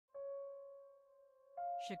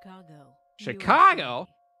Chicago. Chicago?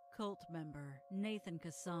 USA. Cult member Nathan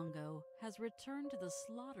Kasongo has returned to the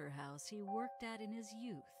slaughterhouse he worked at in his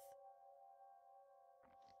youth.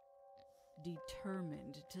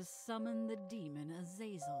 Determined to summon the demon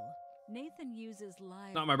Azazel, Nathan uses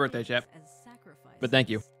live Not my birthday, pigs chap. as sacrifices But thank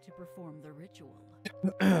you. to perform the ritual.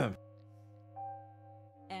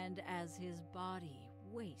 And as his body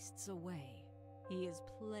wastes away, he is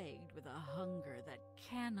plagued with a hunger that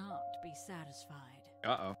cannot be satisfied.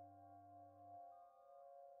 Uh-oh.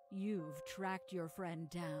 You've tracked your friend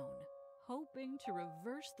down, hoping to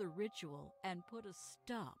reverse the ritual and put a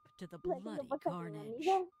stop to the bloody carnage.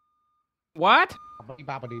 What? Oh my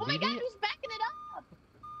god, who's backing it up?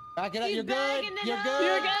 Back it up. He's You're good. bagging it You're up.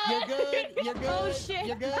 good. You're You're good. You're good. Oh shit.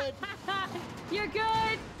 You're good. You're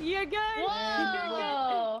good. You're good.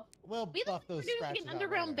 Whoa. We'll We buff were those doing like scratches an out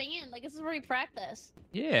underground later. band. Like this is where we practice.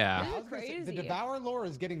 Yeah. I was gonna say, the Crazy. Devour lore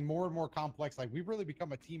is getting more and more complex. Like we've really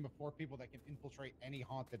become a team of 4 people that can infiltrate any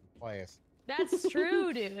haunted place. That's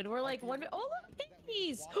true, dude. We're like one. Oh look,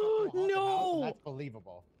 piggies. Walk up to a haunted house, and No. that's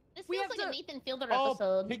believable. This We feels have like a to- Nathan Fielder Oh,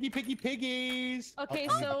 episode. piggies. Okay,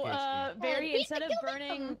 Oh, so okay, Barry, we instead have of to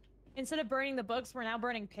kill them. burning the books, we're now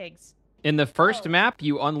burning pigs. In the first Oh. map,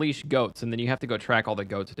 you unleash goats, and then you have to go track all the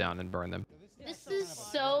goats down and burn them. This is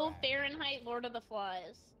so Fahrenheit Lord of the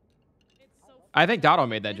Flies. It's so I think Dotto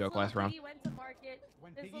made that This joke little last round. piggy went to market.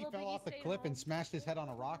 When This Piggy little fell piggy off the stayed cliff home. and smashed his head on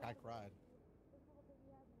a rock, I cried.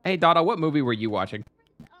 Hey, Dotto, what movie were you watching?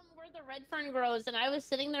 Where the red fern grows, and I was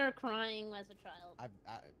sitting there crying as a child.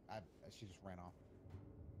 She just ran off.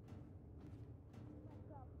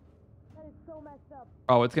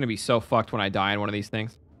 Oh, it's gonna be so fucked when I die in one of these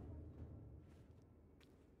things.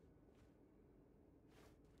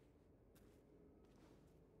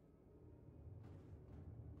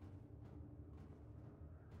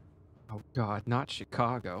 Oh god, not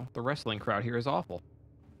Chicago. The wrestling crowd here is awful.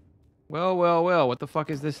 Well, well, well, what the fuck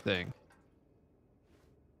is this thing?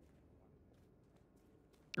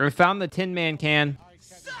 I found the Tin Man can. All right,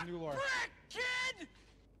 Cat, there's new lore.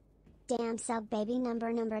 Damn sub baby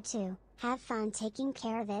number 2. Have fun taking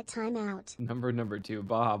care of it. Time out. Number 2,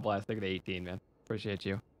 Baja Blast. Look at 18, man. Appreciate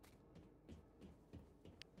you.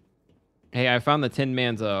 Hey, I found the Tin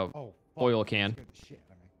Man's Oh, fuck, oil that can. scared the shit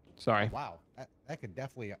out of me. Sorry. Wow, that could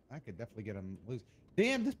definitely get him loose.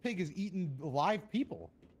 Damn, this pig is eating live people.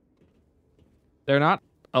 They're not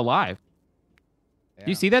alive. Yeah.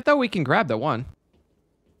 Do you see that though? We can grab the one.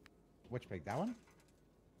 Which pig? That one?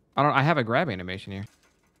 I have a grab animation here.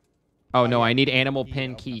 Oh, no, yeah, I need animal key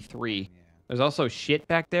pin to key open. 3. Yeah. There's also shit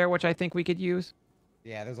back there, which I think we could use.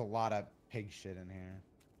 Yeah, there's a lot of pig shit in here.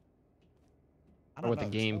 I Or what the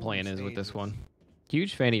know, game so plan many is with this stages. one.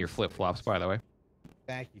 Huge fan of your flip-flops, by the way.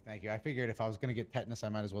 Thank you. I figured if I was gonna get tetanus, I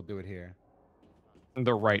might as well do it here.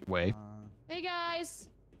 The right way. Hey guys.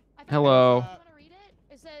 I found Hello. this. You want to read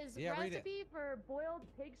it? It says Yeah, read it. recipe for boiled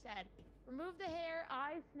pig's head. Remove the hair,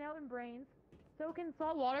 eyes, snout, and brains. Soak in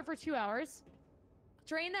salt water for 2 hours.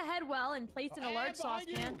 Drain the head well and place in a large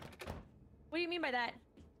saucepan. What do you mean by that?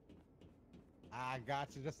 I got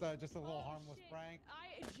you. Just a little harmless shit. prank.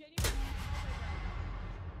 I genuinely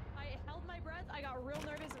held my breath. I got real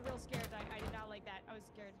nervous and real scared. I did not like that. I was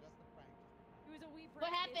scared. Just a prank. It was a wee What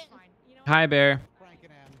prank. It's happened? fine. You know Hi, Bear. Pranking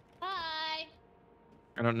him. Hi.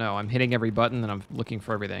 I don't know. I'm hitting every button and I'm looking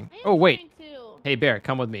for everything. I am Oh, wait. trying to. Hey, Bear,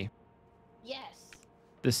 come with me. Yes.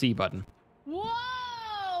 The C button.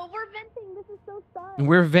 Whoa! We're venting. This is so fun.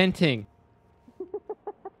 We're venting.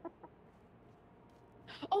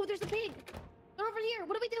 Oh, there's a pig. They're over here.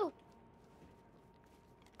 What do we do?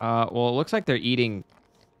 Well, it looks like they're eating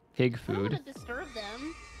pig I don't food. want to disturb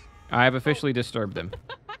them. I have officially disturbed them.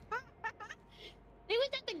 They was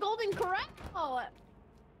at the Golden Corral.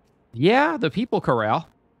 Yeah, the people corral.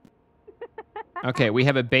 Okay, we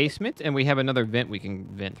have a basement and we have another vent we can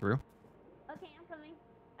vent through. Okay, I'm coming.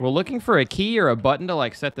 We're looking for a key or a button to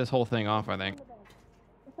like set this whole thing off, I think.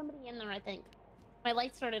 There's somebody in there, I think. My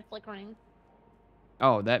light started flickering.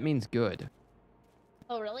 Oh, that means good.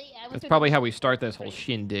 Oh, really? I went That's through probably the how vent. we start this whole Great.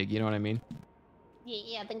 shindig, you know what I mean?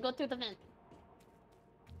 Yeah, then go through the vent.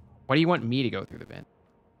 Why do you want me to go through the vent?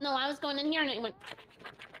 No, I was going in here and it went.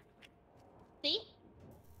 See?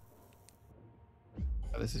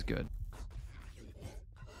 Oh, this is good.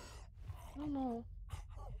 Oh no.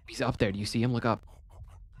 He's up there. Do you see him? Look up.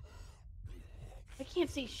 I can't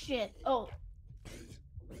see shit. Oh.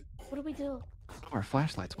 What do we do? Our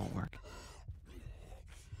flashlights won't work.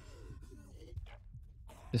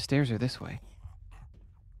 The stairs are this way.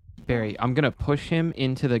 Barry, I'm gonna push him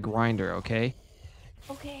into the grinder, okay?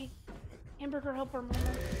 Okay. Hamburger helper mama.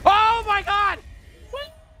 Oh my god!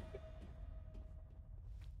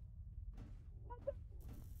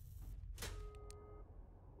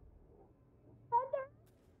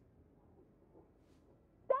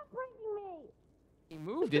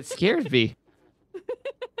 moved. It scared me.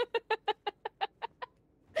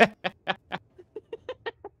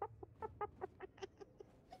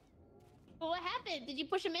 Well, what happened? Did you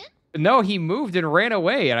push him in? No, he moved and ran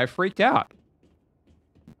away, and I freaked out.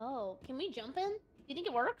 Oh, can we jump in? Do you think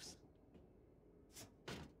it works?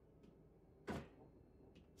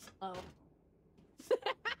 Oh.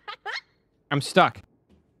 I'm stuck.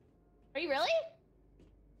 Are you really?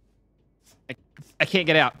 I can't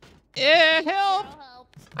get out. Eh, help! I'll help.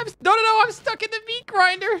 No, I'm stuck in the meat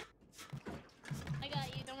grinder. I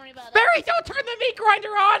got you. Don't worry about it. Barry, don't turn the meat grinder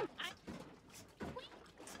on!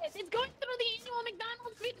 It's going through the annual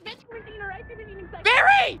McDonald's vending machine, or I didn't even expect.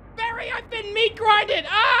 Barry, I've been meat grinded!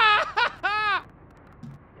 Ah!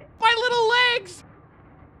 My little legs!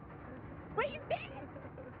 What you did?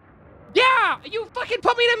 Yeah! You fucking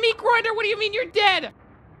put me in a meat grinder! What do you mean you're dead?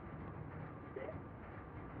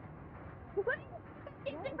 What?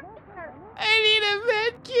 I need a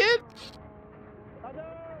med kit!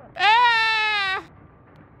 Ah!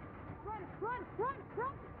 Run!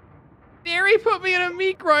 Barry put me in a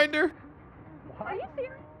meat grinder. Are you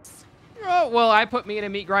serious? Oh, well, I put me in a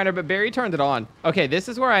meat grinder, but Barry turned it on. Okay, this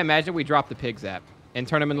is where I imagine we drop the pigs at and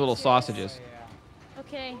turn them into little sausages.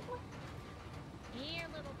 Okay. Here,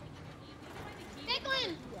 little piggy.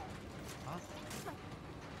 Declan! Huh?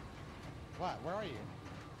 What? Where are you?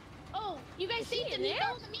 Oh, you guys saved him. He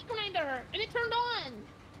fell in the meat grinder, and it turned on.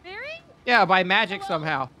 Barry? Yeah, by magic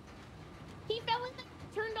somehow. He fell in the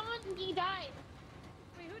turned on, and he died.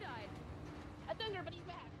 Wait, who died? A thunder, but he's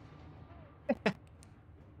back.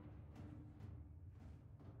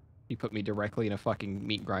 You put me directly in a fucking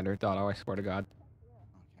meat grinder, Dotto, I swear to God. Okay.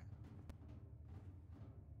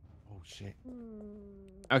 Oh shit.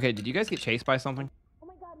 Okay, did you guys get chased by something? Oh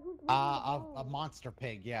my God, who's A monster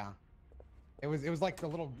pig, yeah. It was like a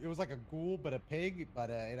ghoul, but a pig, but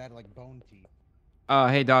it had like bone teeth.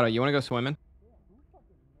 Hey, Dotto, you want to go swimming?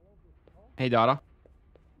 Hey, Dotto.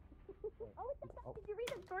 Oh, did you read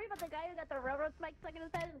the story about the guy who got the railroad spike stuck in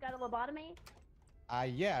his head and got a lobotomy?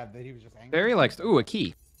 Yeah, that he was just angry. Barry likes, ooh, a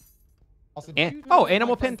key. Also, And- did you oh, turn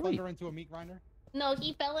Animal my friend Pen 3. Thunder into a meat grinder? No,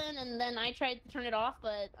 he fell in, and then I tried to turn it off,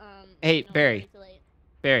 but Hey, you know, Barry. way too late.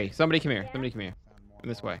 Barry, somebody come here. Yeah? Somebody come here. Sound more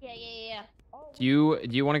This way. Yeah. Do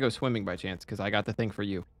you want to go swimming by chance? Because I got the thing for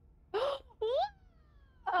you.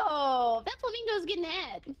 Oh, that flamingo's getting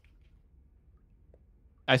head.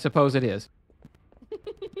 I suppose it is.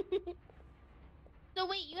 So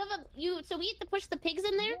wait, so we have to push the pigs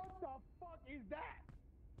in there? What the fuck is that?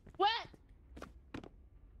 What?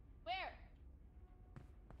 Where?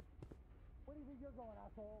 Where do you think you're going,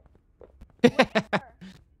 asshole?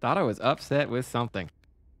 Dotto is upset with something.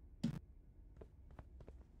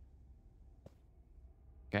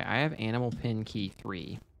 Okay, I have animal pin key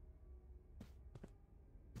 3.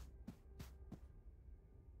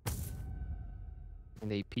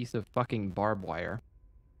 And a piece of fucking barbed wire.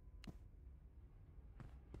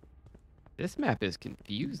 This map is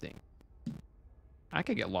confusing. I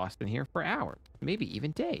could get lost in here for hours, maybe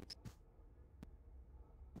even days.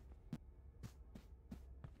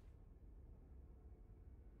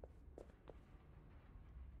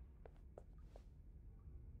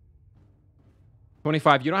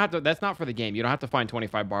 $25, you don't have to, that's not for the game. You don't have to find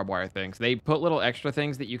 25 barbed wire things. They put little extra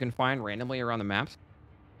things that you can find randomly around the maps.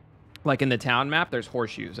 Like in the town map, there's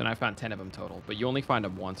horseshoes, and I found 10 of them total, but you only find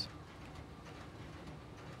them once.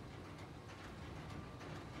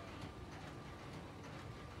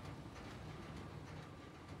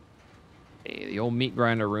 Hey, the old meat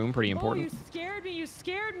grinder room, pretty important. Oh, you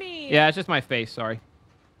scared me. Yeah, it's just my face, sorry.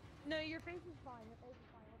 No, your face is fine. Your face is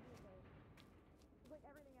fine. What do you say? It's like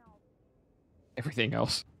everything else. Everything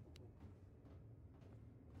else.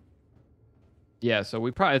 Yeah, so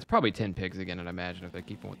it's probably 10 pigs again, I'd imagine, if they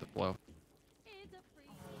keep with the flow. It's a free.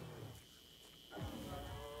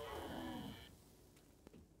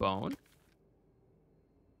 Bone.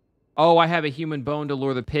 Oh, I have a human bone to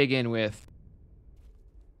lure the pig in with.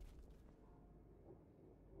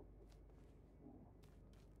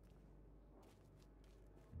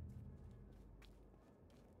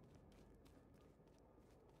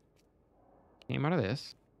 Came out of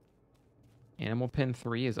this. Animal pin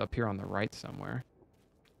 3 is up here on the right somewhere.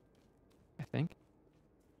 I think.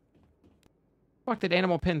 Fuck did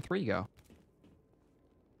animal pin 3 go?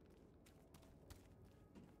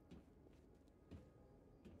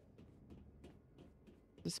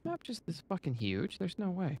 This map just is fucking huge? There's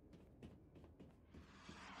no way.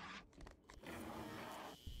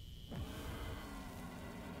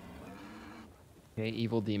 Okay,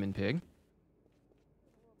 evil demon pig.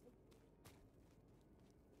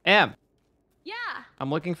 M. Yeah. I'm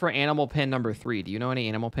looking for animal pin number 3. Do you know any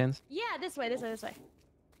animal pins? Yeah, this way, this way, this way.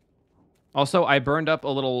 Also, I burned up a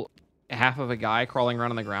little half of a guy crawling around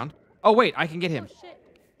on the ground. Oh, wait, I can get him. Oh, shit.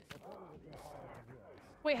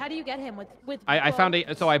 Wait, how do you get him with I found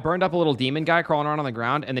so I burned up a little demon guy crawling around on the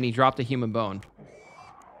ground, and then he dropped a human bone.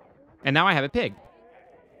 And now I have a pig.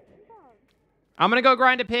 I'm gonna go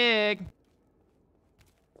grind a pig.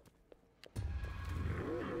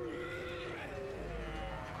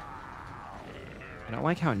 I don't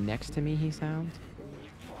like how next to me he sounds.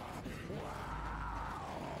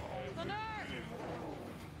 Thunder!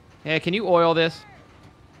 Hey, can you oil this?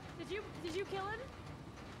 Did you kill him?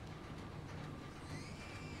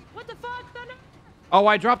 What the fuck, Thunder? Oh,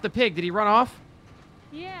 I dropped the pig. Did he run off?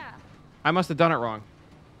 Yeah. I must have done it wrong.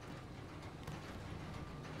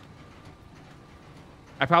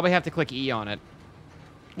 I probably have to click E on it.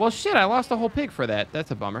 Well, shit, I lost a whole pig for that.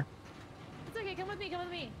 That's a bummer. It's okay, come with me, come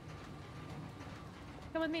with me.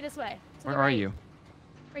 Come with me this way. To Where the are right. you?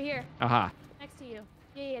 Right here, Aha. next to you.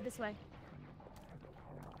 Yeah, this way.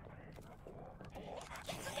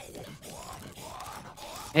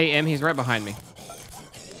 Hey, M, he's right behind me.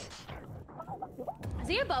 Is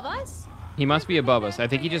he above us? He must be above us. I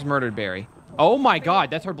think he just murdered Barry. Oh my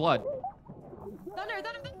god, that's her blood. Thunder!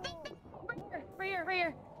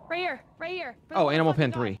 Right here. Right here. Oh, animal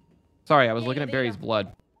pin 3. Sorry, I was Yeah, looking yeah, at there you Barry's go.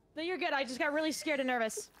 blood. No, you're good. I just got really scared and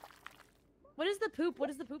nervous. What is the poop? What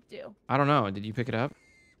does the poop do? I don't know. Did you pick it up?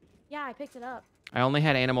 Yeah, I picked it up. I only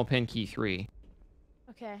had animal pin key 3.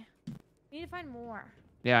 Okay. We need to find more.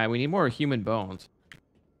 Yeah, we need more human bones.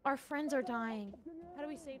 Our friends are dying. How do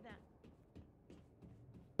we save them?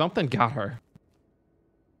 Something got her.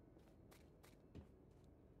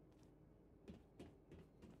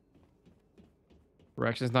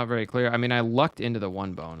 Direction's not very clear. I mean, I lucked into the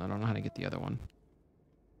one bone. I don't know how to get the other one.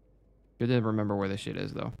 Good to remember where this shit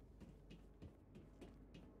is, though.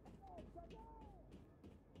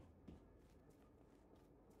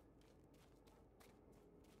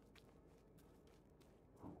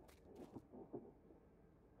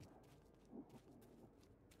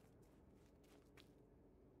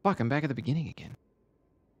 Fuck, I'm back at the beginning again.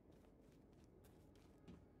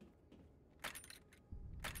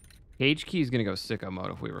 Cage key is gonna go sicko mode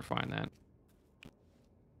if we ever find that.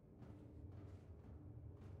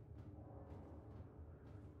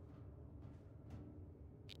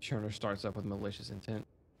 Turner starts up with malicious intent.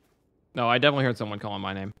 No, I definitely heard someone calling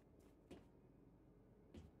my name.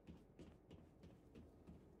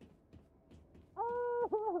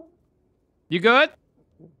 You good?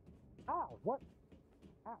 Ow, what?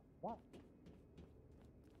 Ow, what?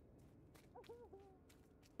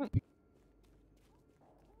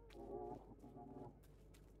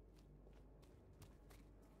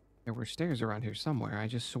 There were stairs around here somewhere. I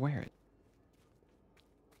just swear it.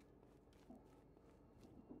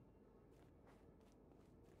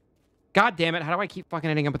 God damn it. How do I keep fucking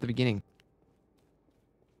ending up at the beginning?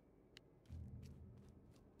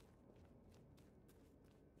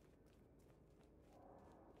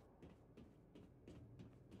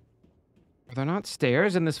 Are there not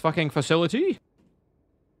stairs in this fucking facility?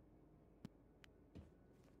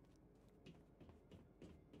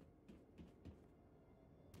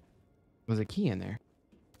 Was a key in there?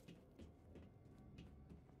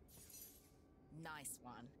 Nice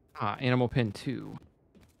one. Ah, animal pin 2.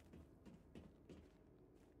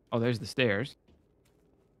 Oh, there's the stairs.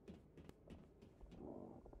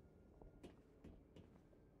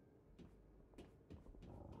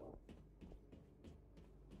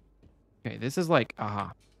 Okay, this is like,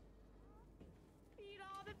 aha. Feed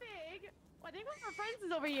all the pig. Oh, I think one of our friends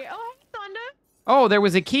is over here. Oh, hey, Thunder. Oh, there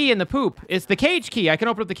was a key in the poop. It's the cage key. I can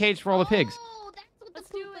open up the cage for all the pigs. Oh, that's what Let's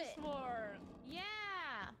the do poop is it. for. Yeah.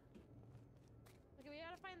 Okay, we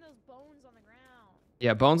gotta find those bones on the ground.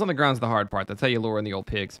 Yeah, bones on the ground's the hard part. That's how you lure in the old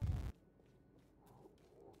pigs.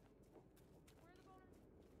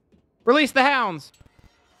 Release the hounds.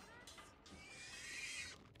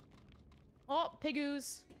 Oh,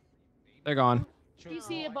 pigoos. They're gone. Do you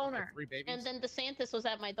see a boner? 3 babies. And then DeSantis was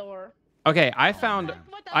at my door. Okay, I found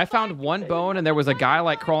one bone and there was a guy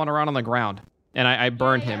like crawling around on the ground. And I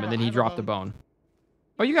burned him and then he dropped a bone.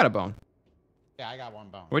 Oh, you got a bone. Yeah, I got 1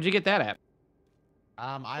 bone. Where'd you get that at?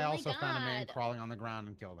 I my also found a man God. crawling on the ground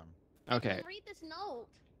and killed him. Okay. Read this note.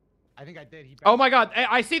 I think I did. He Oh my god,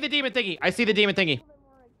 I see the demon thingy. I see the demon thingy.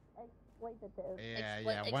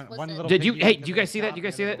 Yeah. One little Did you, piggy hey, went do to you the guys see that? shop Do you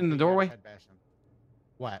guys and see the that in the little piggy doorway? head bashed him.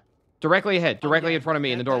 What? Directly ahead. Directly Oh, in front of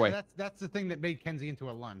me in the that- doorway. That's the thing that made Kenzie into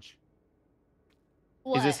a lunch.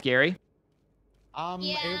 Is this scary? Yeah.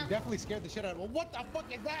 It definitely scared the shit out of me. Well, what the fuck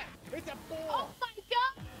is that? It's a Oh ball. my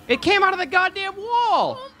god! It came out of the goddamn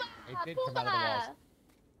wall. Pumbaa! It did come out of the walls.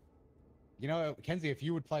 You know, Kenzie, if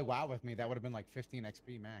you would play WoW with me, that would have been like 15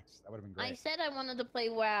 XP max. That would have been great. I said I wanted to play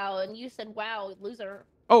WoW, and you said WoW, loser.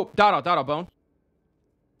 Oh, Dotto, bone.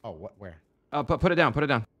 Oh, what? Where? Put it down. Put it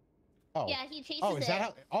down. Oh. Yeah, he chases Oh, is it. that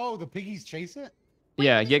how? Oh, the piggies chase it?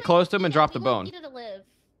 Yeah, get close to him and drop the We bone. want Peter to live.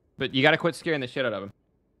 But you gotta quit scaring the shit out of him.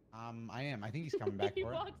 I am. I think he's coming back He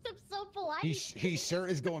for it. walks up so polite. He sure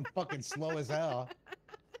is going fucking slow as hell.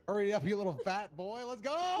 Hurry up, you little fat boy. Let's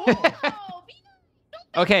go. Oh, Peter,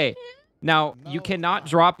 don't Okay, him. now you No, cannot stop.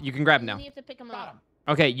 drop. You can grab him And now. then you have to pick him Got up. him.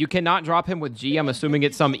 Okay, you cannot drop him with G. I'm assuming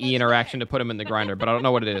it's some E interaction to put him in the grinder, but I don't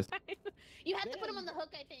know what it is. You have to put him on the hook,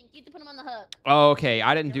 I think. You have to put him on the hook. Okay,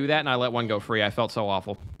 I didn't do that, and I let one go free. I felt so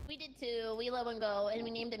awful. We did too. We let one go, and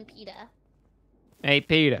we named him Peter. Hey,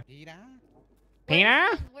 Peter. Peter? Peter?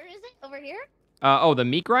 Where is it? Over here? Oh, the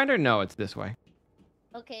meat grinder? No, it's this way.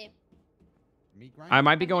 Okay. Meat grinder? I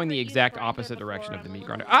might be I've going never the used exact grinder opposite before. direction of I'm the a meat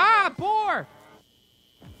little grinder. nervous. Ah, boar!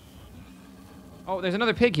 Oh, there's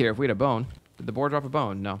another pig here if we had a bone. Did the boar drop a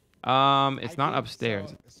bone? No. It's not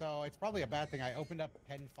upstairs. So it's probably a bad thing. I opened up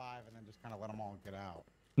pen 5 and then just kind of let them all get out.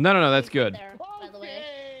 No, that's He's good. There, by the way.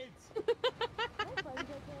 Kids!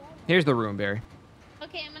 Here's the room, Barry.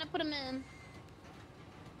 Okay, I'm gonna put him in.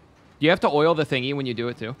 You have to oil the thingy when you do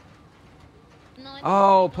it, too. No, I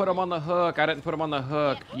Oh, don't. put him on the hook. I didn't put him on the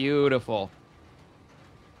hook. Yeah. Beautiful.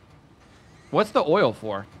 What's the oil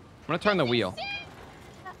for? I'm going to turn the wheel.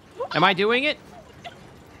 Am I doing it?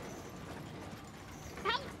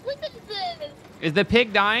 How slick is this? Is the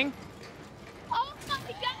pig dying? Oh my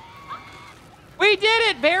god! We did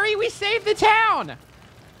it, Barry. We saved the town.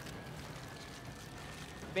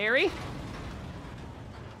 Barry,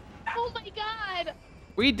 Oh my god!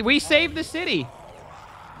 we saved the city.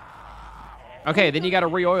 Okay, then you got to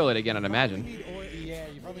re-oil it again, I'd imagine. You probably need oil, yeah,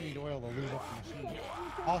 you probably need oil to lube up the machine.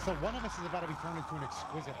 Also, one of us is about to be thrown into an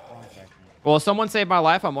exquisite prawn section. Well, someone saved my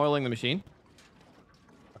life. I'm oiling the machine.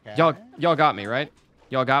 Okay. Y'all got me, right?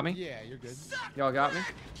 Y'all got me? Yeah, you're good. Y'all got me?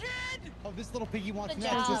 Oh, this little piggy wants Good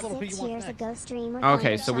next. job. This little piggy 6 wants years next. ago stream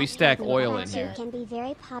Okay, so we stack oil in Part here. 2 can be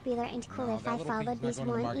very popular and cool No, if that I little followed pig's not these going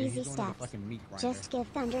to the 1 market. easy He's going to the steps. fucking meat grinder. Just give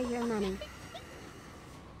Thunder your money.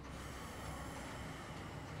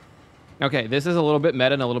 Okay, this is a little bit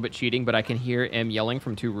meta and a little bit cheating, but I can hear M yelling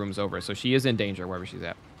from 2 rooms over, so she is in danger wherever she's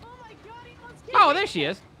at. Oh my god, he almost killed Oh, me. there she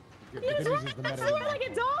is. The He was good news running is the the meta sewer is like a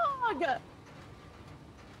not dog.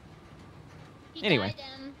 He Anyway.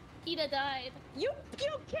 died, Peter died. You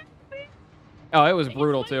can't be. Oh, it was It's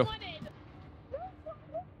brutal, what too. he wanted.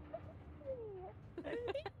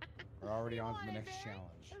 We're already on to the next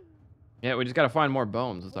challenge. Yeah, we just got to find more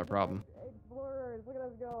bones. That's our problem. Explorers, look at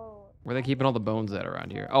us go. Where are they keeping all the bones at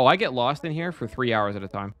around here? Oh, I get lost in here for 3 hours at a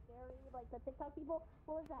time. Like the TikTok people.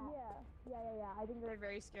 What was that? Yeah. I think they're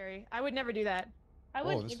very scary. I would never do that. I Whoa,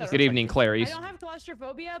 wouldn't this either. was Good evening, I Clarice. don't have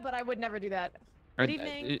claustrophobia, but I would never do that. Or- Good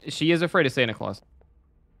evening. She is afraid of Santa Claus.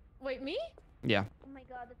 Wait, me? Yeah. Oh my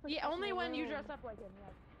god, that's like Yeah, such only a when you room. dress up like him.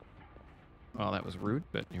 Yes. Well, that was rude,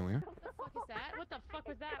 but here we are. What the fuck is that? What the fuck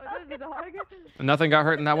was that? Was that the dog? Nothing got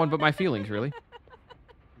hurt in that one but my feelings, really.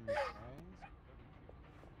 Okay.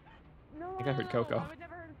 No. think I heard Coco. I would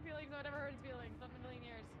never hurt his feelings. I would never hurt his feelings. Not in a million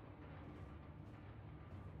years.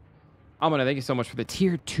 Amana, thank you so much for the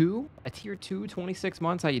tier 2. A tier 2, 26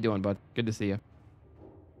 months. How you doing, bud? Good to see you.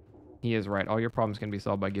 He is right. All your problems can be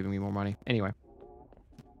solved by giving me more money. Anyway.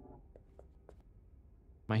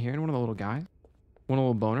 Am I hearing one of the little guys? One of the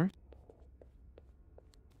little boners?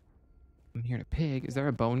 I'm hearing a pig. Is there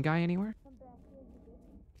a bone guy anywhere?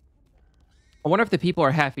 I wonder if the people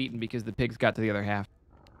are half-eaten because the pigs got to the other half.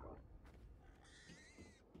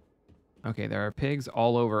 Okay, there are pigs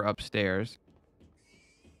all over upstairs.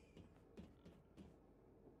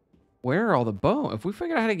 Where are all the bones? If we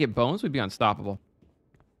figured out how to get bones, we'd be unstoppable.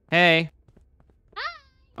 Hey. Hi.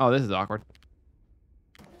 Oh, this is awkward.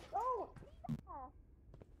 Oh.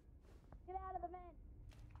 Get out of the vent.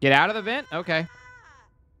 Get out of the vent? Okay.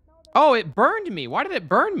 Oh, it burned me. Why did it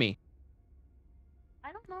burn me?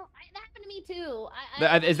 I don't know. That happened to me too.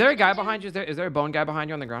 Is there a guy behind you? Is there a bone guy behind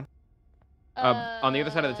you on the ground? On the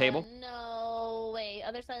other side of the table? No. Wait.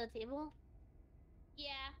 Other side of the table? Yeah.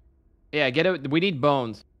 Yeah, get it. We need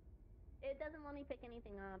bones. It doesn't let me pick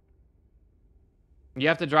anything up. You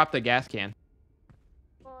have to drop the gas can.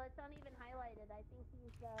 Well, it's not even highlighted. I think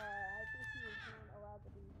he's not allowed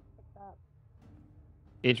to be picked up.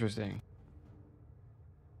 Interesting.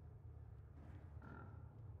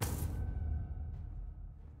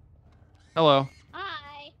 Hello.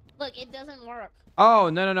 Hi. Look, it doesn't work. Oh,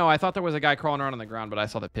 no. I thought there was a guy crawling around on the ground, but I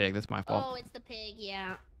saw the pig. That's my fault. Oh, it's the pig.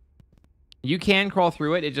 Yeah. You can crawl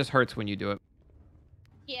through it. It just hurts when you do it.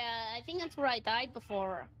 Yeah, I think that's where I died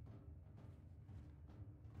before.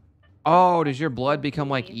 Oh, does your blood become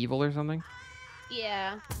like evil or something?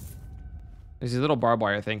 Yeah. There's these little barbed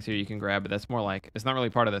wire things here you can grab, but that's more like, it's not really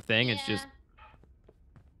part of the thing. It's just,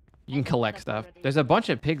 you can collect stuff. There's a bunch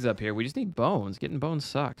of pigs up here. We just need bones. Getting bones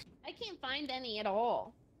sucks. I can't find any at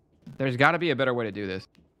all. There's got to be a better way to do this.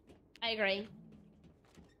 I agree.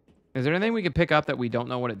 Is there anything we could pick up that we don't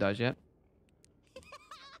know what it does yet?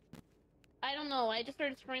 I don't know. I just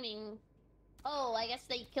started screaming. Oh, I guess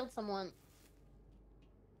they killed someone.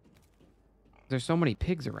 There's so many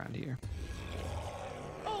pigs around here.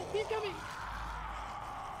 Oh, he's coming.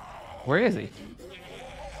 Where is he?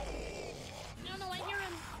 No, no, I hear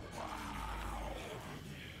him.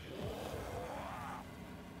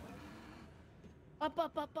 Up,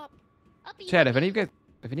 up, up, up. Uppy, Chad, if uppy. any of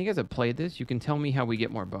you guys have played this, you can tell me how we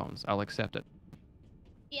get more bones. I'll accept it.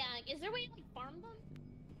 Yeah, is there a way to like farm them?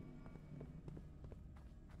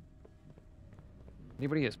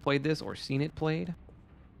 Anybody has played this or seen it played?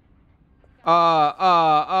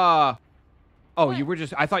 Oh, What? you were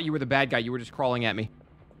just, I thought you were the bad guy. You were just crawling at me.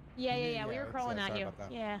 Yeah. We Yeah, were it's, crawling at sorry you. about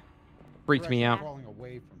that. Yeah. Freaked me out. Crawling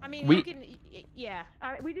away from I me. mean, We- you can. Yeah.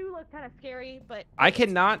 We do look kind of scary, but I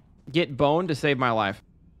cannot get bone to save my life.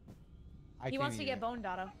 I he can't wants to either. get boned,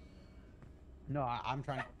 Dotto. No, I'm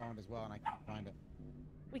trying to get boned as well, and I can't find it.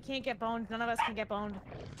 We can't get boned. None of us can get boned.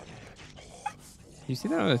 You see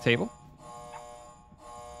that on the table?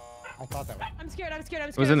 I thought that was. I'm scared. I'm scared.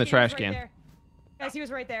 I'm scared. was in the I'm scared. trash He was can. right there. Guys, he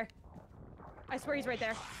was right there. I swear he's right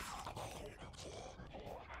there.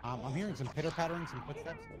 I'm hearing some pitter pattering, some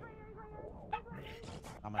footsteps.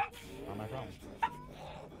 Not my problem.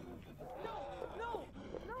 No!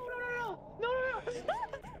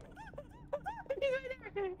 He's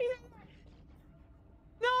right there! He's right there!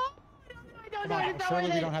 No! Come on,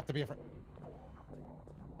 surely we don't have to be afraid.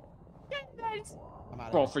 Guys, I'm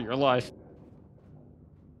out Roll of for here. your life.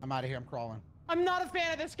 I'm out of here. I'm crawling. I'm not a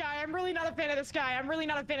fan of this guy. I'm really not a fan of this guy. I'm really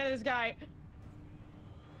not a fan of this guy.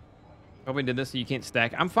 Hope we did this so you can't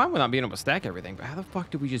stack. I'm fine with not being able to stack everything, but how the fuck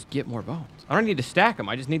do we just get more bones? I don't need to stack them.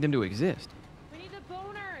 I just need them to exist. We need the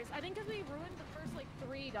boners. I think because we ruined the first like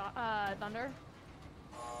 3 Thunder.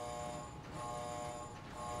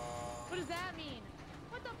 What does that mean?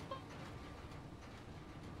 What the fuck?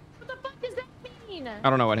 What the fuck does that mean? I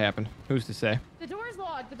don't know what happened. Who's to say? The door's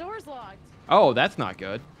locked. The door's locked. Oh, that's not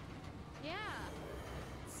good. Yeah.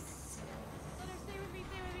 Thunder, stay with me.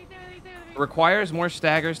 Stay with me. Stay with me. Stay with me. Requires more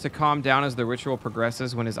staggers to calm down as the ritual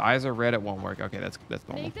progresses. When his eyes are red, it won't work. Okay, that's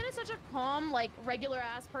normal. Nathan is such a calm, like regular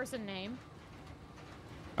ass person name.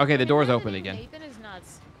 Okay, the I mean, door's the open name again. Nathan is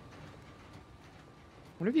nuts.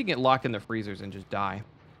 What if you get locked in the freezers and just die?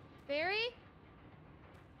 Barry?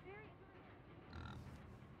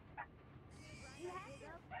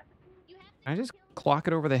 Can I just clock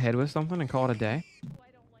it over the head with something and call it a day? I don't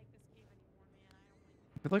like this game anymore,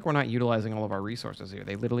 man. I feel like we're not utilizing all of our resources here.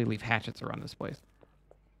 They literally leave hatchets around this place.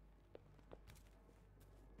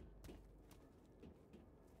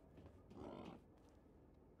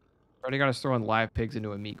 Already got us throwing live pigs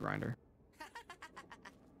into a meat grinder.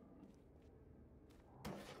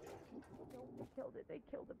 They killed it. They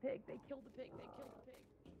killed the pig. They killed the pig. They killed the pig.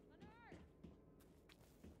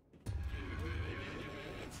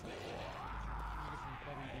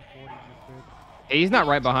 Hey, he's not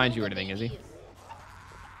right behind you or anything, is he?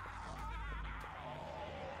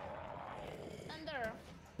 Thunder,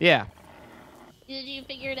 Yeah. did you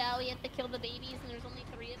figure it out? We have to kill the babies, and there's only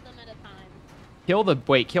 3 of them at a time.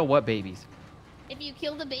 Kill what babies? If you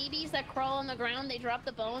kill the babies that crawl on the ground, they drop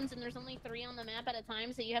the bones, and there's only 3 on the map at a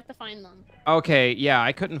time, so you have to find them. Okay, yeah,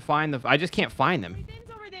 I couldn't find I just can't find them. Nathan's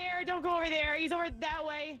over there. Don't go over there. He's over that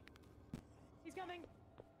way. He's coming.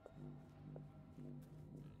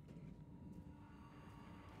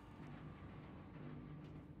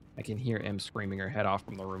 I can hear Em screaming her head off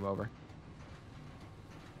from the room over.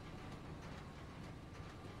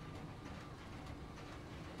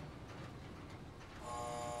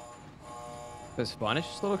 It's fun. It's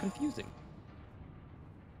just a little confusing.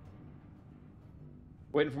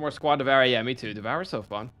 Waiting for more squad Devour. Yeah, me too. Devour's so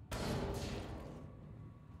fun.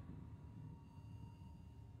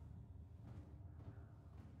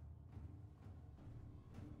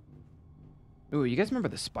 Ooh, you guys remember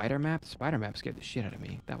the spider map? The spider map scared the shit out of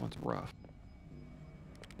me. That one's rough.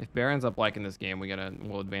 If Bear ends up liking this game,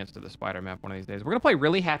 we'll advance to the spider map one of these days. We're gonna play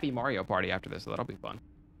Really Happy Mario Party after this, so that'll be fun.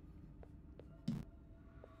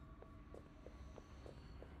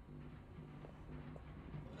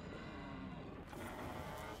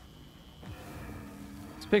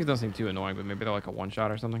 These pigs don't seem too annoying, but maybe they're like a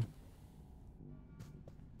one-shot or something.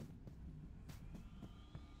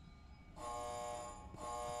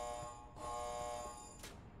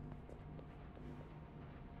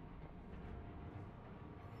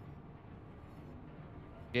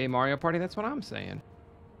 Gay Mario Party, that's what I'm saying.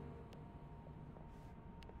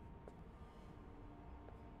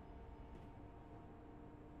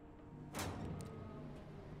 Girl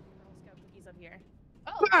Scout cookies up here.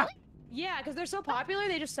 Oh, Ah! really? Yeah, because they're so popular,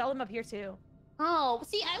 they just sell them up here too. Oh,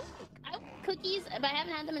 see, I want cookies, but I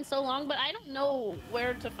haven't had them in so long. But I don't know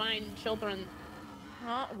where to find children.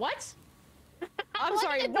 What? I'm Like,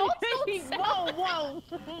 sorry. adults Whoa, don't sell whoa,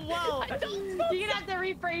 whoa. Adults don't You're gonna have to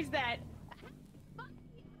rephrase that.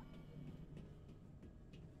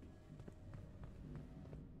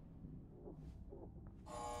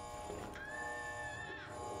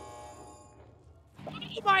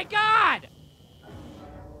 Oh my god!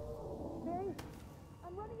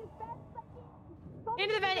 I'm running as fast as I can.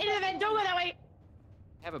 Into the vent, don't go that way.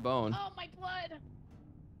 I have a bone. Oh, my blood.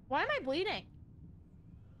 Why am I bleeding?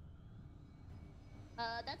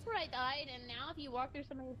 That's where I died, and now if you walk through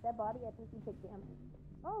somebody's dead body, I think you take damage.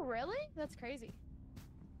 Oh, really? That's crazy.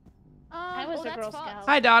 I was a that's Girl fucked. Scout.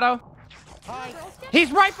 Hi, Dotto. Hi.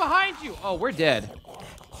 He's right behind you. Oh, we're dead.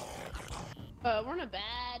 We're in a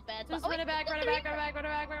bad spot. Just run it back, run it back, run it back, run it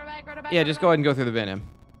back, run it back, run it back. Yeah, run it just back. go ahead and go through the venom.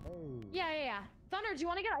 Yeah. Thunder, do you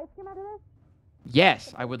want to get ice cream out of this?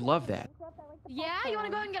 Yes, I would love that. Yeah, you want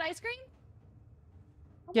to go ahead and get ice cream?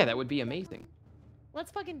 Yeah, that would be amazing.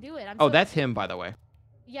 Let's fucking do it. Oh, that's him, by the way.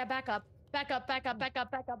 Yeah, back up. Back up, back up, back up,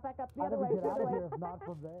 back up, back up. The How do other we way, get the out other of way. here if not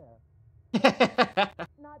from there?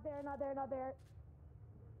 Not there, not there, not there.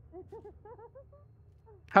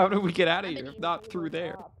 How do we get out of here if not through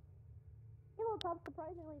there? Halo Top's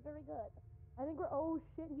surprisingly very good. I think we're. Oh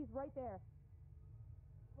shit, he's right there.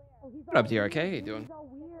 Oh, he's What up, DRK? How you doing? He's all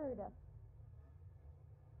weird.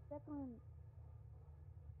 That one.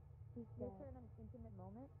 He's dead. An intimate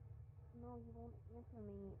moment. No, you won't answer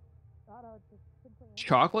me.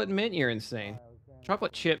 Chocolate mint, you're insane.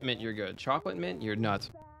 Chocolate chip mint, you're good. Chocolate mint, you're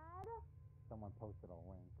nuts. Someone posted a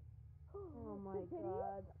link. Oh my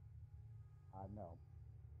god. No.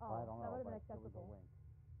 Oh, I don't know, that would have been but there was a acceptable. link.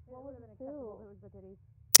 What would have been acceptable if it was the titties?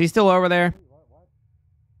 Is he still over there? What?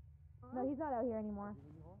 No, he's not out here anymore.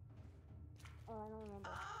 Oh, I don't remember.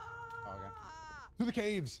 Oh, okay. To the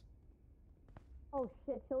caves! Oh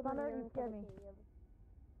shit, Children Thunder, are you in scared me. cave.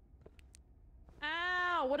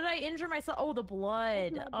 Ow, what did I injure myself? Oh, the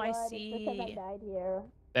blood. My Oh, I blood, it's because I see. died here.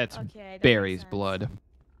 That's Okay, that makes Barry's sense. blood.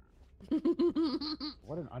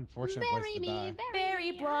 What an unfortunate Bury place to me, die.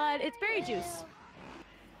 Berry blood. It's berry juice.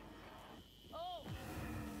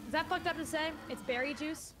 Is that fucked up to say? It's berry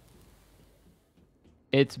juice?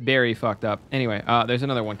 It's very fucked up. Anyway, there's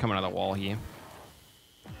another one coming out of the wall here.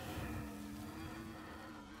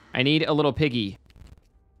 I need a little piggy.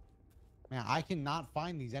 Man, I cannot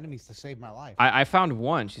find these enemies to save my life. I found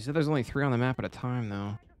one. She said there's only 3 on the map at a time,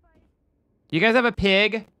 though. You guys have a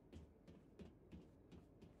pig?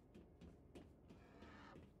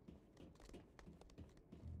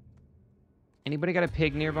 Anybody got a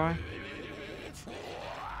pig nearby?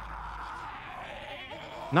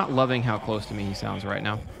 Not loving how close to me he sounds right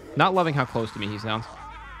now. Not loving how close to me he sounds.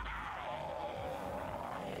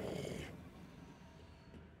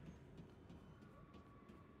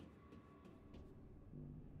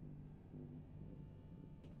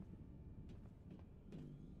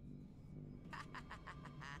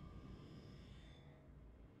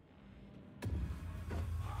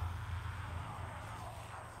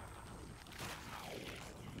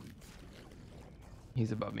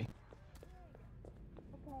 He's above me.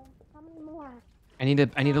 Okay, how many more? I need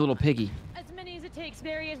a little piggy. As many as it takes,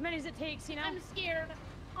 Barry. As many as it takes, you know? I'm scared.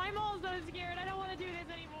 I'm also scared. I don't want to do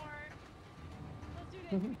this anymore. Let's do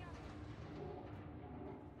this.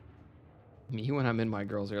 Me when I'm in my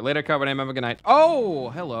girls here. Later, cover name. Have a good night. Oh,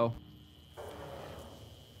 hello.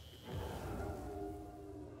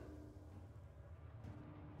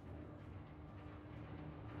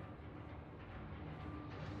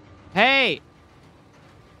 Hey.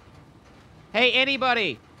 Hey,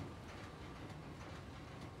 anybody.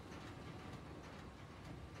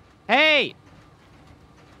 Hey.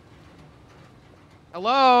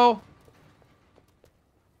 Hello.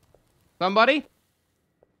 Somebody?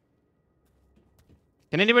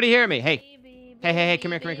 Can anybody hear me? Hey. Baby, Hey,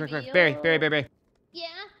 come here. Barry. Yeah?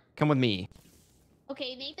 Come with me.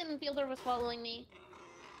 Okay, Nathan Fielder was following me.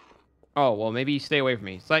 Oh, well, maybe you stay away from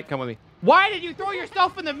me. Psych, come with me. Why did you throw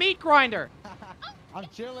yourself in the meat grinder? I'm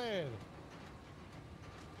chilling.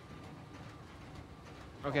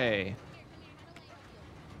 Okay.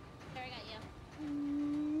 Here, I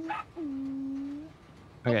got you.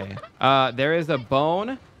 Okay. There is a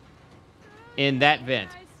bone in that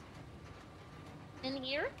vent. In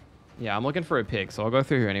here? Yeah, I'm looking for a pig, so I'll go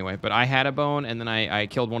through here anyway. But I had a bone, and then I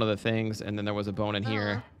killed one of the things, and then there was a bone in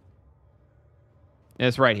here.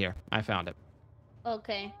 It's right here. I found it.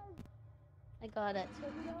 Okay. I got it.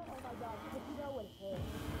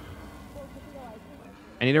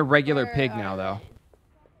 I need a regular Where pig are now, though.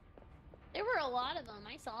 they? There were a lot of them.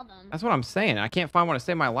 I saw them. That's what I'm saying. I can't find one to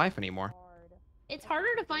save my life anymore. It's harder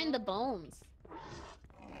to find the bones.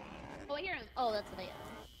 Oh, I hear him. Oh, that's what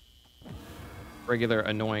I am. Regular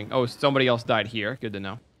annoying. Oh, somebody else died here. Good to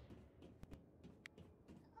know.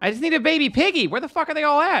 I just need a baby piggy. Where the fuck are they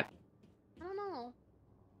all at? I don't know.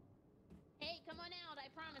 Hey, come on out. I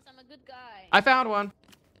promise I'm a good guy. I found one.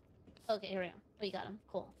 Okay, here we go. Oh, you got him.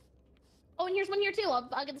 Cool. Oh, and here's one here too.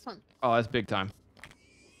 I'll get this one. Oh, that's big time.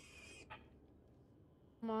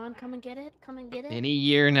 Come on, come and get it. Come and get it. Any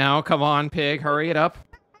year now. Come on, pig. Hurry it up.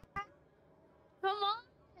 Come on.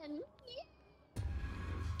 Yeah.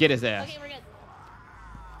 Get his ass. Okay, we're good.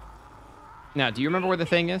 Now, do you remember where the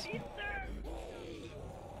thing is?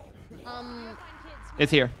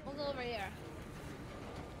 It's here. We'll go over here.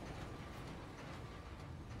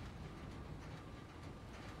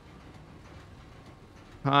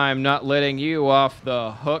 I'm not letting you off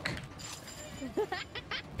the hook.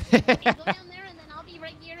 Okay, go down there and then I'll be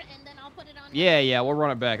right here and then I'll put it on. Yeah, we'll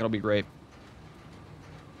run it back. It'll be great.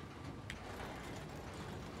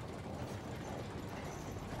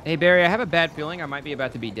 Hey, Barry, I have a bad feeling I might be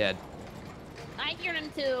about to be dead. I hear him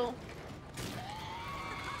too.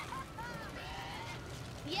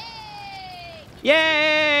 Yay!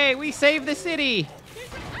 Yay! We saved the city!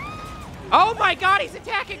 Oh my god, he's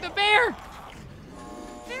attacking the bear!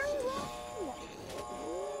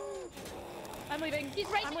 I'm leaving. He's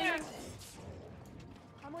right I'm there. leaving.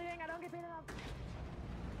 I'm leaving. I don't get paid enough.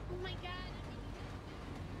 Oh my god.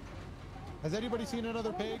 Has anybody seen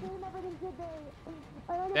another pig?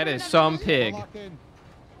 That is some pig. Locked in.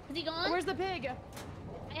 Is he gone? Where's the pig?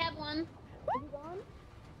 I have one. Is he gone?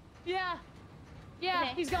 Yeah. Yeah,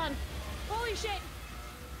 Okay. he's gone. Holy shit. I'm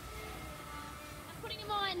putting him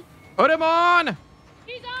on. Put him on!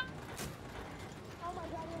 He's up. Oh my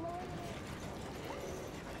god, you're lowering it.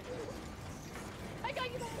 I got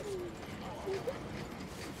you.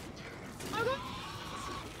 I'm going.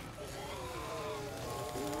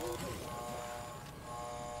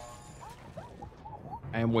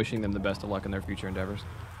 I am wishing them the best of luck in their future endeavors.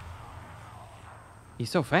 He's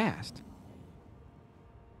so fast.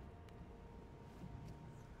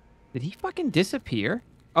 Did he fucking disappear?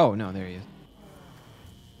 Oh, no, there he is.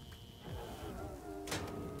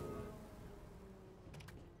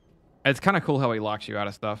 It's kind of cool how he locks you out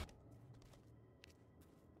of stuff.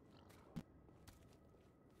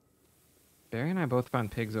 Barry and I both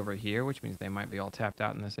found pigs over here, which means they might be all tapped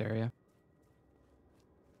out in this area.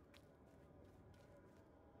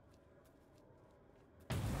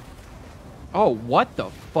 Oh, what the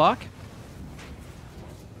fuck?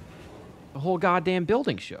 The whole goddamn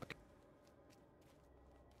building shook.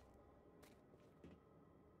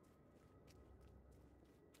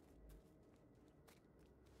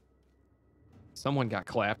 Someone got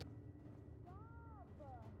clapped.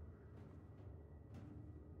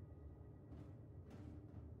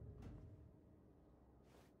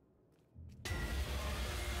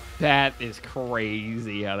 That is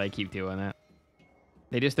crazy how they keep doing that.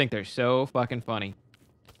 They just think they're so fucking funny.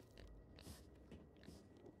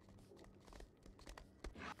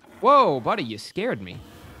 Whoa, buddy, you scared me.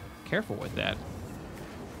 Careful with that.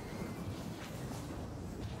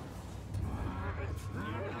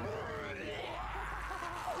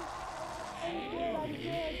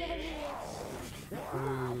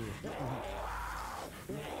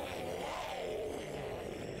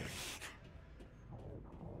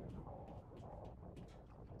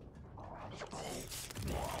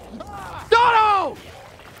 Doto!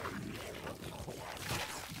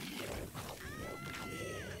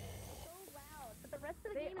 But the rest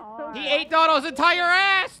of the They game is are. so He ate Doto's entire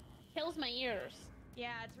ass! kills my ears.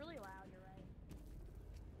 Yeah, it's really loud, you're right.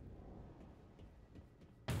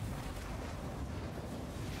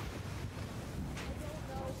 I don't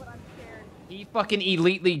know, but I'm scared. He fucking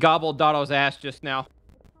elitely gobbled Doto's ass just now.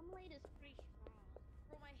 Sunlight is pretty strong.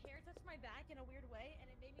 Bro, my hair touched my back in a weird way, and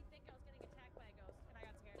it made me think I was getting attacked by a ghost, and I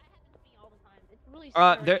got scared. That happens to me all the time. It's really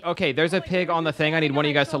scary. Okay, there's a pig on the thing. I need one of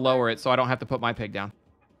you guys to lower it so I don't have to put my pig down.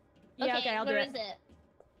 Yeah, okay, I'll do where it. is it?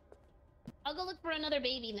 I'll go look for another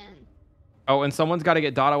baby then. Oh, and someone's got to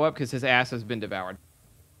get Doto up because his ass has been devoured.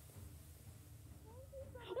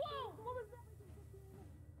 Whoa!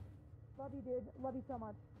 Love you, dude. Love you so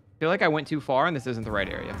much. I feel like I went too far and this isn't the right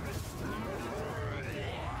area.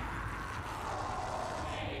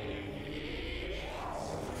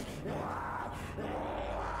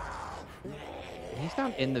 He's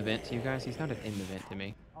not in the vent to you guys. He's not in the vent to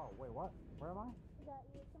me. Oh, wait, what? Where am I?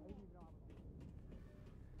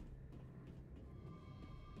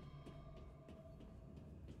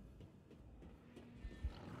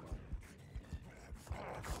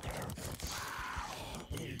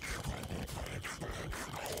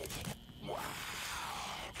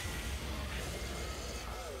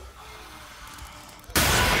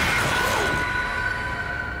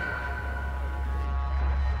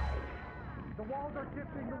 walls are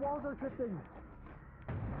shifting. The walls are shifting.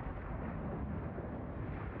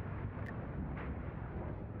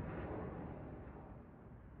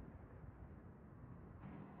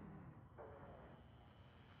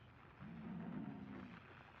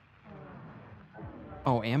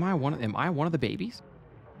 Oh, am I one of the babies?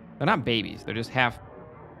 They're not babies. They're just half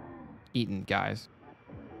eaten guys.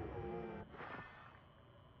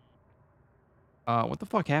 What the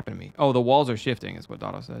fuck happened to me? Oh, the walls are shifting is what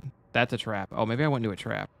Dotto said. That's a trap. Oh, maybe I went into a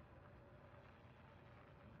trap.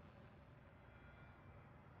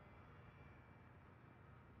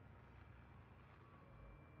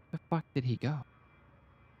 The fuck did he go?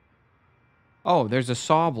 Oh, there's a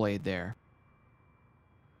saw blade there.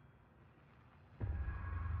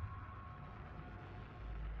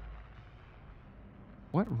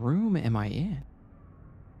 What room am I in?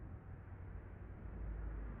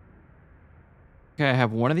 Okay, I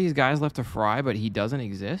have one of these guys left to fry, but he doesn't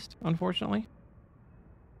exist, unfortunately.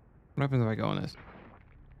 What happens if I go in this?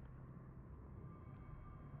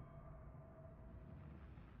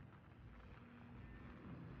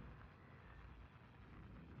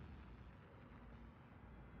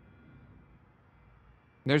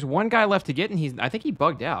 There's one guy left to get, and I think he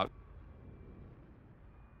bugged out.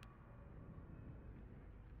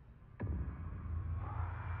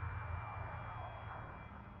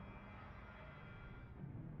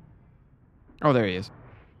 Oh, there he is.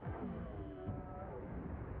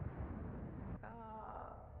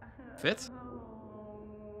 Fits?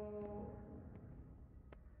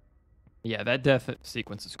 Yeah, that death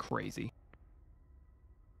sequence is crazy.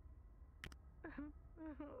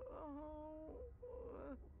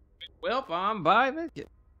 Well, I'm by. Is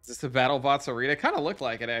this a BattleBots arena? Kind of looked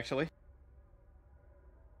like it, actually.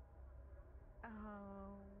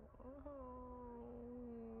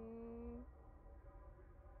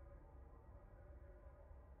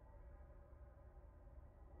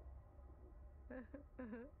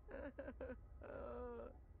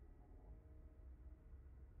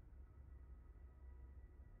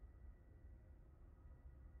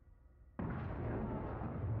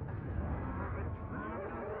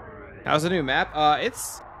 How's the new map?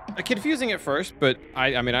 It's confusing at first, but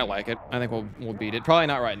I mean, I like it. I think we'll beat it. Probably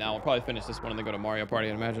not right now. We'll probably finish this one and then go to Mario Party,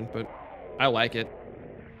 I'd imagine, but I like it.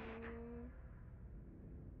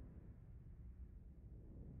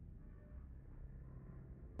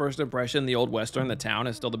 First impression, the Old Western, the town,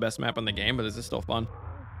 is still the best map in the game, but this is still fun.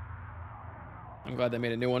 I'm glad they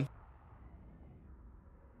made a new one.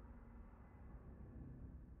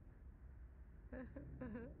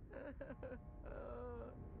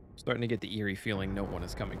 Starting to get the eerie feeling no one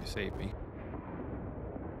is coming to save me.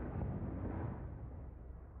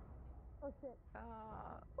 Oh shit. I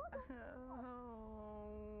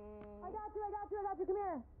got you, come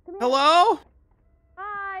here. Hello?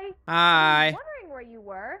 Hi. Hi. I was wondering where you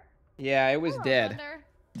were. Yeah, it was Hello, dead. Thunder.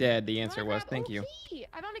 Dead, the answer was. Thank you. Key.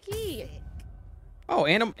 I found a key. Oh,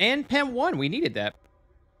 and Pem 1. We needed that.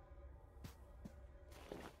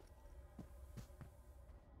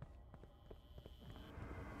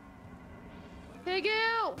 Hey,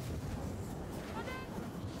 you.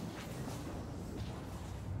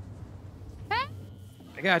 Hey.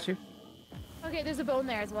 I got you. Okay, there's a bone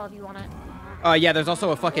there as well if you want it. Yeah, there's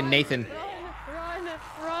also a fucking Nathan.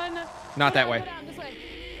 Run. Not that way. Go down this way.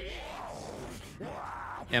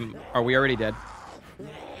 Are we already dead?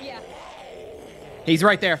 Yeah. He's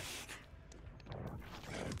right there.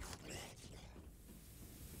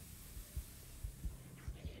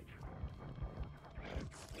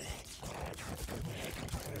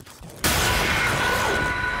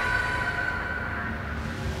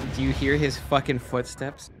 Do you hear his fucking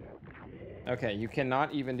footsteps? Okay, you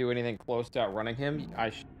cannot even do anything close to outrunning him.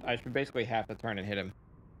 I should basically have to turn and hit him.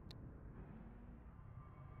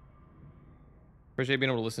 Appreciate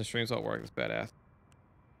being able to listen to streams while working. It's badass.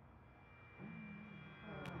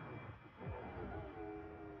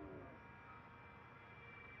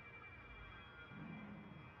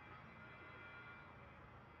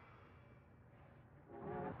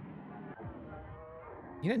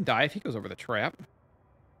 He didn't die if he goes over the trap.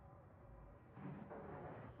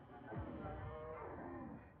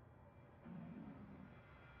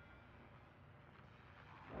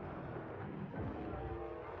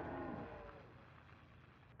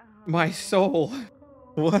 My soul.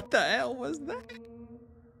 What the hell was that?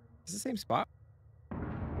 It's the same spot.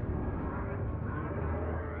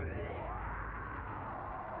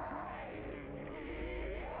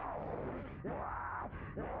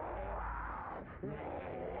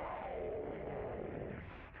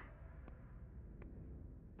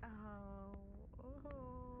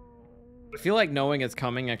 feel like knowing it's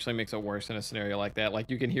coming actually makes it worse in a scenario like that. Like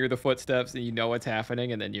you can hear the footsteps and you know what's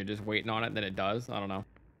happening, and then you're just waiting on it, and then it does. I don't know.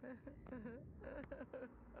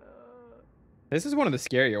 This is one of the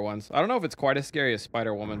scarier ones. I don't know if it's quite as scary as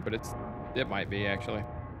Spider Woman, but it might be actually.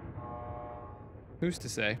 Who's to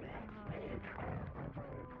say?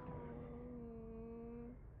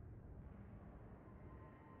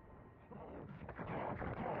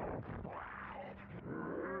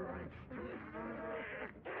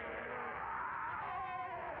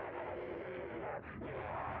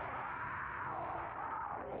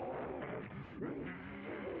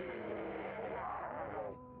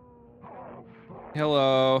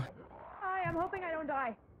 Hello. Hi, I'm hoping I don't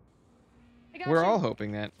die. I got We're you. all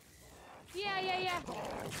hoping that. Yeah, yeah, yeah. Oh,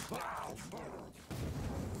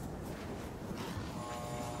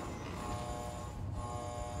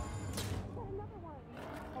 never mind.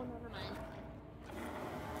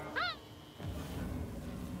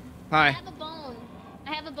 I Hi. have a bone.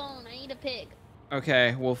 I have a bone. I need a pig.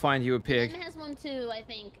 Okay, we'll find you a pig. Em has one too, I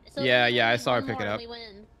think. So Yeah, we yeah, I need saw her one pick it more up. and we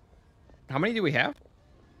win. How many do we have?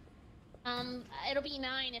 It'll be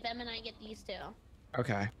 9 if Em and I get these two.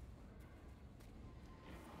 Okay.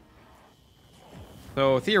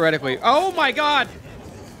 So theoretically, oh my God!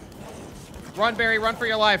 Run, Barry, run for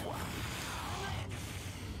your life.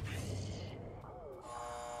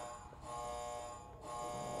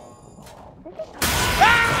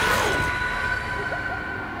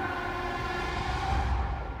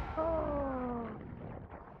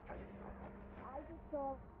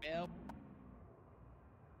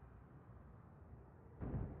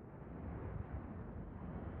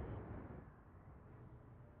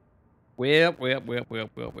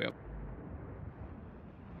 Whip.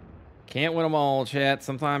 Can't win them all, chat.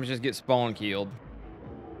 Sometimes just get spawn killed.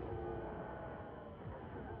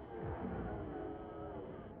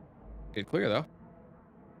 Good clear, though.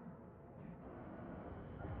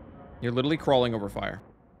 You're literally crawling over fire.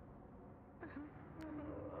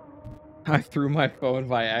 I threw my phone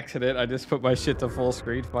by accident. I just put my shit to full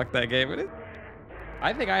screen. Fuck that game.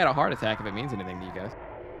 I think I had a heart attack if it means anything to you guys.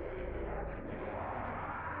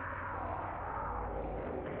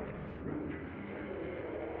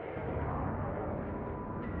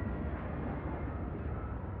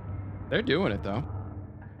 They're doing it, though.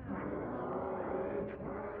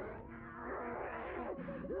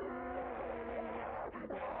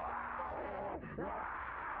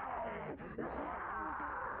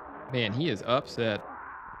 Man, he is upset.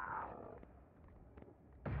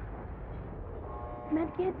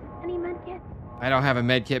 Medkits? Any medkits? I don't have a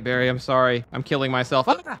med kit, Barry. I'm sorry. I'm killing myself.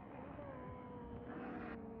 Ah!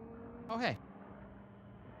 Oh, hey.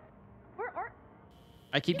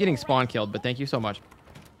 I keep getting spawn killed, but thank you so much.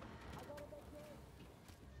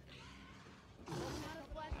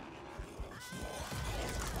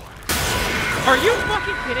 Are you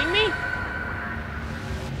fucking kidding me?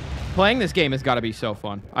 Playing this game has got to be so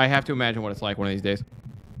fun. I have to imagine what it's like one of these days.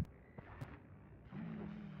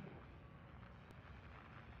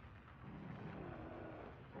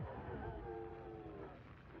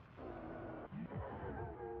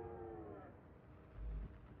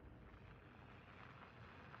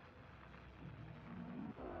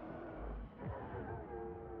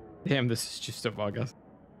 Damn, this is just Among Us.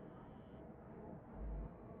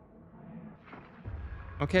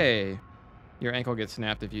 Okay. Your ankle gets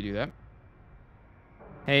snapped if you do that.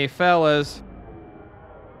 Hey, fellas.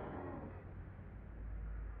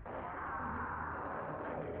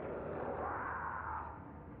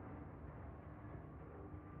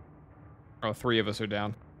 Oh, 3 of us are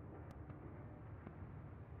down.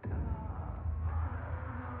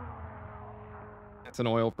 That's an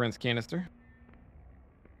oil Prince canister.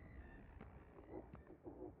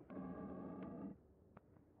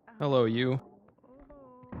 Hello, you.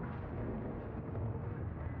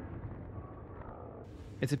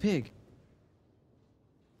 It's a pig.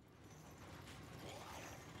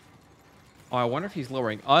 Oh, I wonder if he's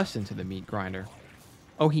lowering us into the meat grinder.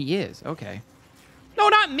 Oh, he is. Okay. No,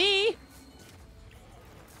 not me.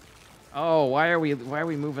 Oh, why are we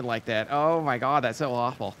moving like that? Oh my God, that's so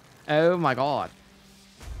awful. Oh my God.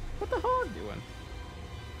 What the hog doing?